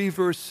 3,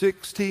 verse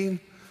 16.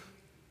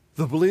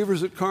 The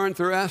believers at Corinth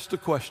are asked a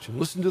question.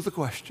 Listen to the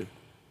question.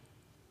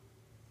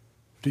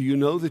 Do you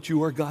know that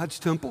you are God's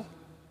temple?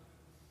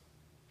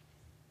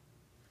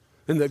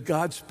 And that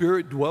God's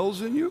Spirit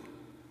dwells in you?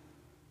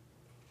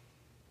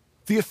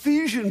 The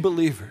Ephesian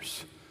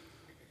believers,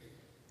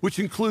 which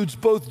includes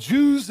both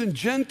Jews and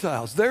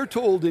Gentiles, they're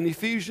told in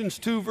Ephesians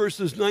 2,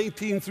 verses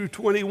 19 through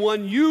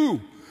 21, you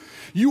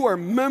are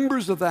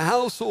members of the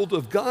household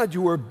of God.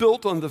 You are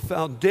built on the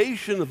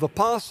foundation of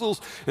apostles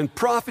and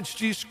prophets.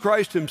 Jesus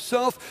Christ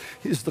himself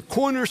is the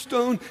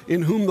cornerstone,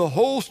 in whom the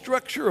whole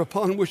structure,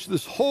 upon which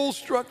this whole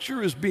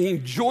structure is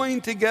being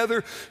joined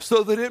together,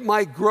 so that it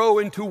might grow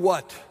into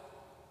what?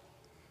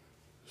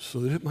 So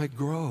that it might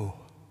grow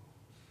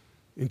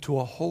into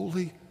a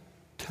holy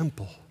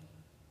temple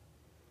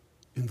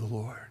in the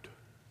Lord.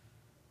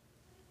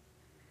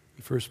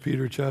 In 1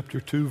 Peter chapter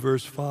 2,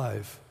 verse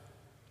 5.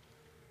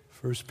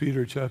 1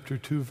 Peter chapter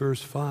 2,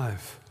 verse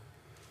 5.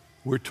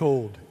 We're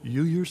told,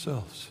 you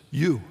yourselves,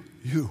 you.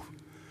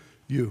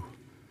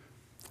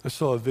 I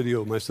saw a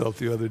video of myself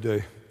the other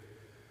day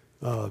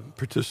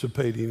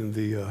participating in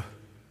the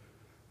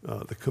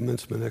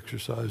commencement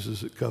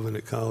exercises at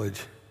Covenant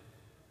College.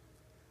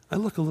 I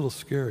look a little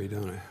scary,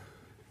 don't I?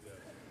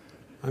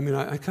 I mean,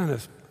 I kind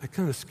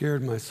of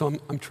scared myself.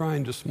 I'm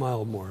trying to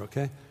smile more,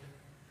 okay?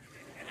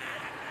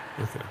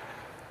 Okay.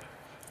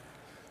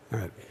 All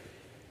right.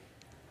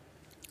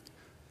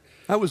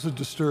 That was a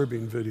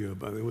disturbing video,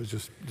 but it was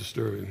just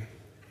disturbing.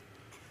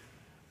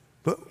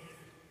 But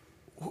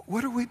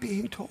what are we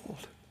being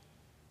told?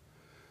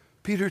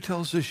 Peter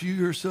tells us, you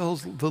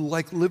yourselves,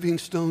 like living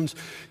stones,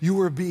 you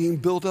are being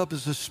built up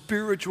as a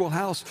spiritual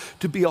house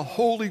to be a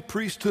holy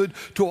priesthood,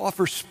 to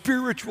offer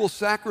spiritual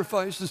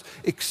sacrifices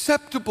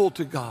acceptable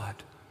to God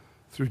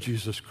through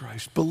Jesus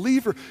Christ.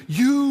 Believer,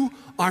 you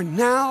are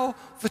now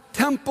the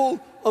temple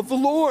of the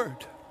Lord.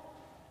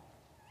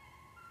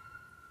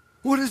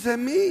 What does that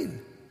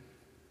mean?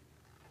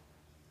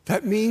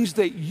 That means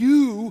that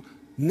you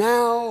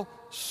now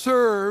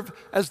serve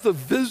as the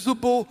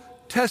visible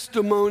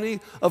testimony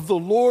of the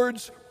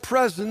Lord's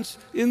presence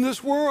in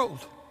this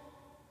world.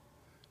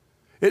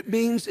 It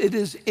means it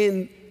is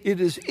in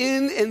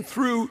and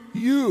through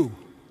you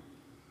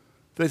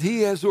that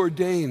he has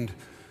ordained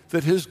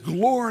that his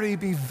glory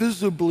be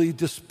visibly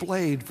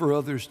displayed for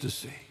others to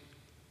see.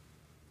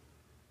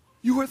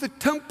 You are the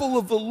temple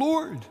of the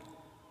Lord.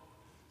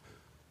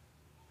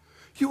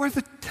 You are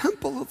the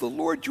temple of the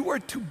Lord. You are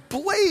to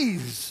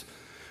blaze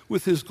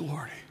with his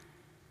glory.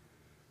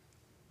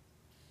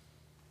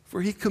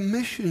 For he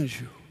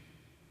commissions you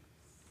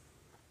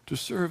to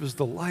serve as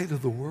the light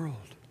of the world.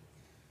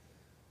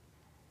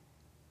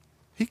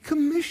 He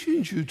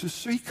commissions you to,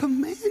 he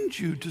commands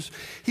you to.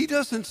 He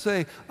doesn't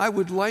say, I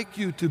would like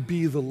you to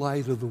be the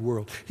light of the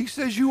world. He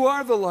says, you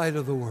are the light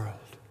of the world.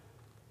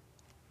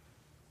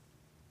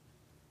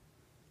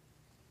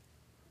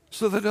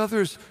 So that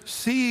others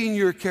seeing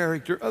your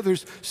character,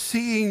 others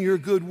seeing your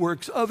good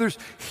works, others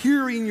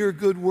hearing your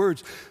good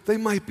words, they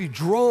might be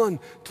drawn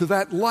to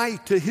that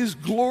light, to his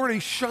glory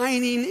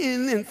shining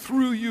in and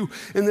through you,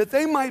 and that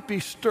they might be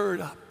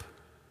stirred up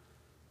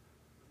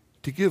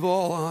to give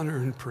all honor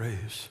and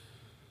praise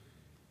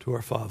to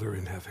our Father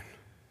in heaven.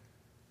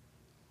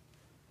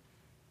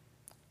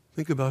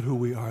 Think about who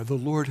we are. The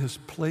Lord has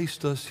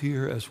placed us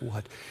here as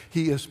what?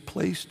 He has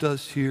placed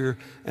us here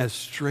as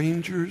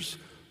strangers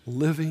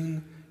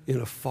living in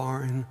a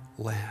foreign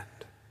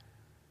land,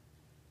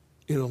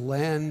 in a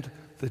land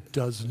that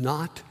does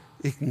not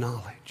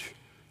acknowledge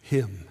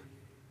him,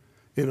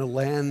 in a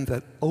land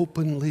that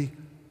openly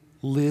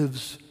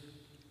lives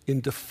in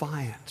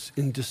defiance,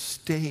 in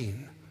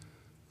disdain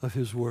of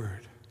his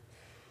word.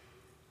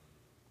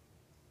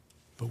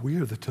 But we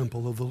are the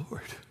temple of the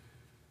Lord.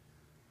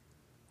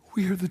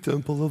 We are the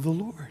temple of the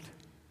Lord.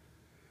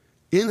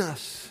 In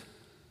us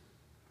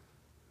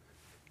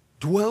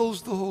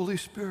dwells the Holy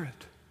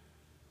Spirit,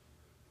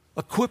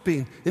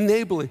 equipping,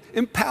 enabling,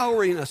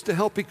 empowering us to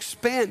help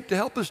expand, to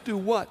help us do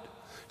what?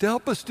 To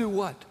help us do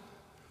what?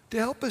 To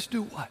help us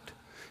do what?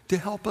 To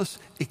help us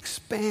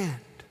expand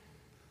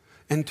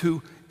and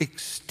to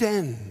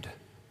extend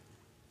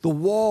the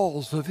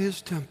walls of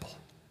his temple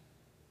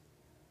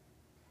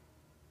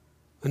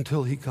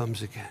until he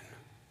comes again.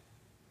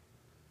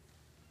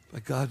 By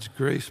God's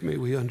grace, may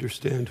we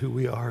understand who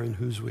we are and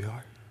whose we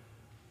are.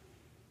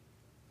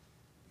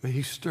 May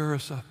he stir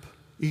us up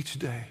each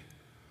day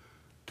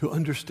to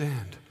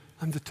understand,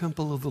 I'm the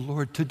temple of the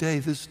Lord today,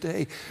 this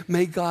day.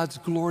 May God's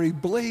glory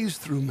blaze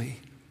through me.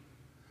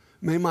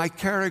 May my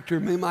character,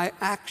 may my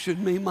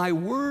action, may my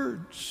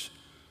words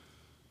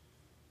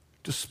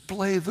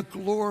display the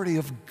glory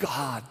of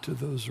God to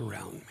those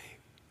around me,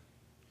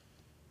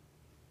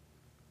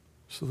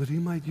 so that he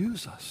might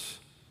use us,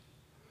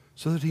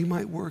 so that he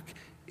might work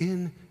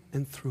in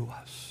and through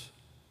us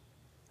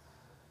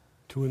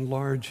to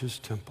enlarge his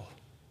temple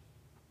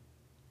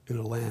in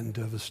a land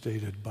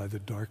devastated by the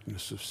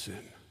darkness of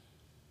sin.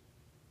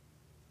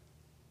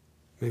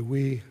 May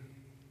we,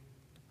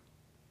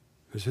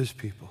 as his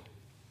people,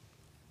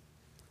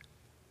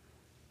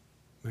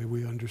 may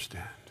we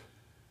understand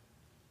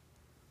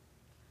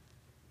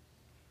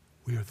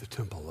we are the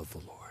temple of the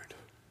Lord.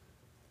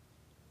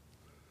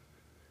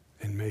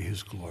 And may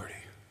his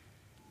glory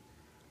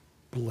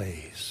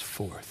blaze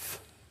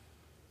forth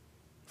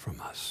from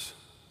us.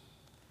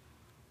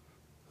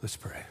 Let's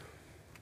pray.